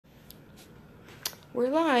we're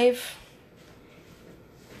live.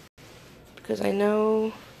 Because I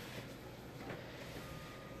know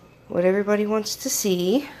what everybody wants to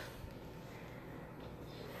see.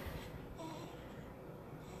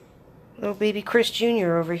 Little baby Chris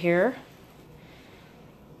Jr. over here.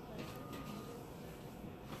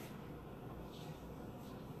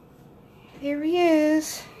 There he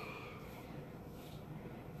is.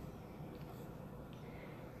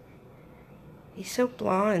 He's so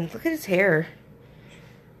blonde. Look at his hair.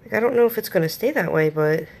 Like, I don't know if it's going to stay that way,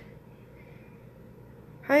 but...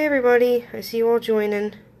 Hi, everybody. I see you all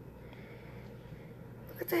joining.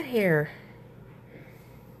 Look at that hair.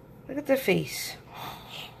 Look at the face.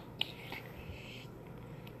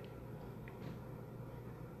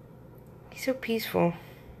 He's so peaceful.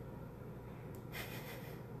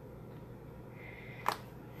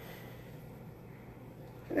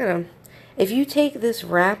 Look at him. If you take this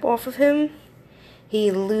wrap off of him, he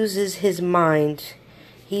loses his mind.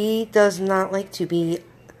 He does not like to be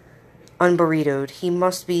unburritoed. He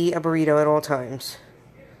must be a burrito at all times.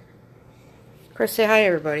 Chris, say hi,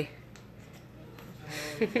 everybody.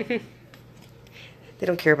 They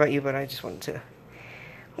don't care about you, but I just wanted to.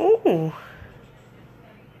 Oh.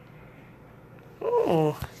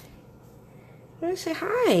 Oh. I want to say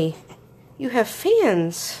hi. You have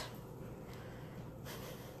fans.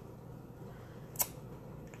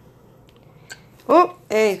 Oh,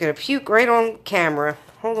 and he's going to puke right on camera.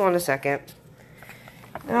 Hold on a second.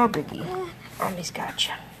 Oh, Biggie. Mommy's got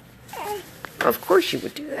you. Of course you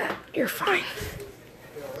would do that. You're fine.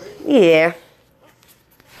 Yeah.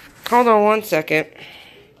 Hold on one second.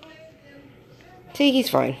 See, he's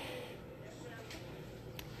fine.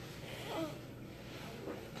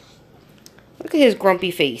 Look at his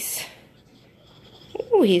grumpy face.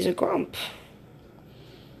 Oh, he's a grump.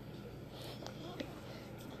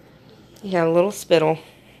 He got a little spittle.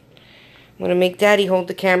 I'm going to make Daddy hold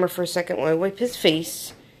the camera for a second while I wipe his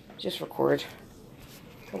face. Just record.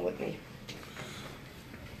 Come with me.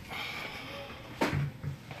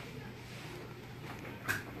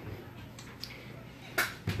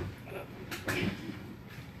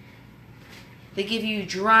 They give you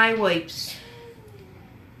dry wipes.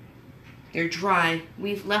 They're dry.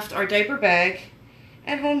 We've left our diaper bag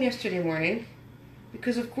at home yesterday morning.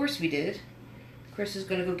 Because of course we did. Chris is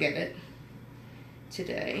going to go get it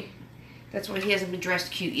today. That's why he hasn't been dressed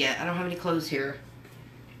cute yet. I don't have any clothes here.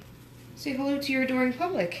 Say hello to your adoring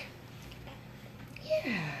public.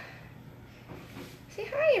 Yeah. Say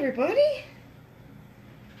hi, everybody.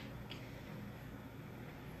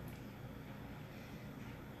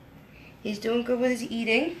 He's doing good with his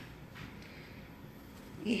eating.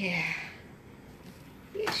 Yeah.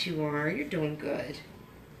 Yes, you are. You're doing good.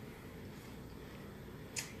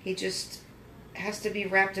 He just has to be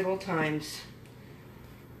wrapped at all times.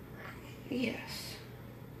 Yes.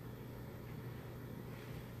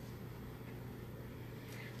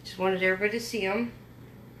 Just wanted everybody to see him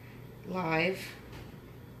live.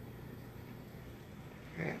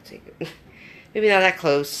 Alright, I'll take it. Maybe not that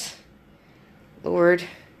close. Lord.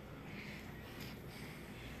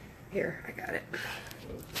 Here, I got it.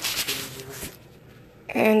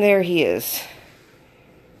 And there he is.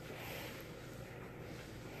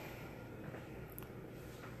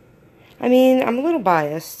 I mean, I'm a little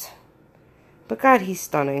biased. But God, he's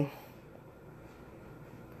stunning.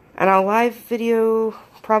 And I'll live video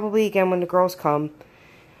probably again when the girls come.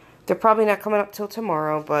 They're probably not coming up till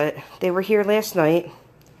tomorrow, but they were here last night.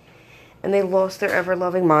 And they lost their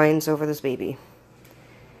ever-loving minds over this baby.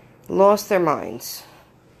 Lost their minds.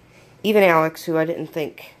 Even Alex, who I didn't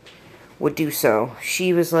think would do so.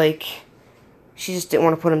 She was like, she just didn't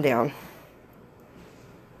want to put him down.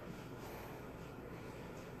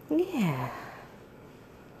 Yeah.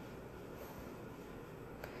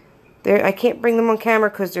 I can't bring them on camera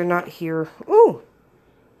because they're not here. Ooh!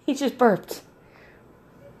 He just burped.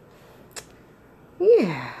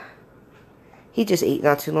 Yeah. He just ate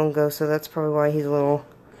not too long ago, so that's probably why he's a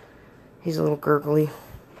little gurgly.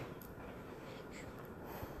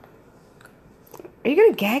 Are you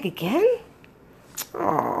gonna gag again?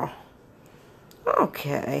 Aw.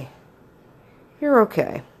 Okay. You're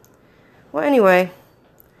okay. Well, anyway,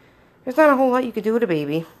 there's not a whole lot you could do with a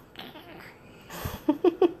baby.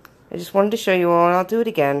 I just wanted to show you all, and I'll do it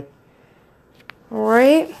again.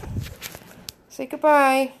 Alright? Say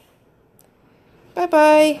goodbye.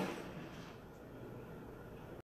 Bye-bye.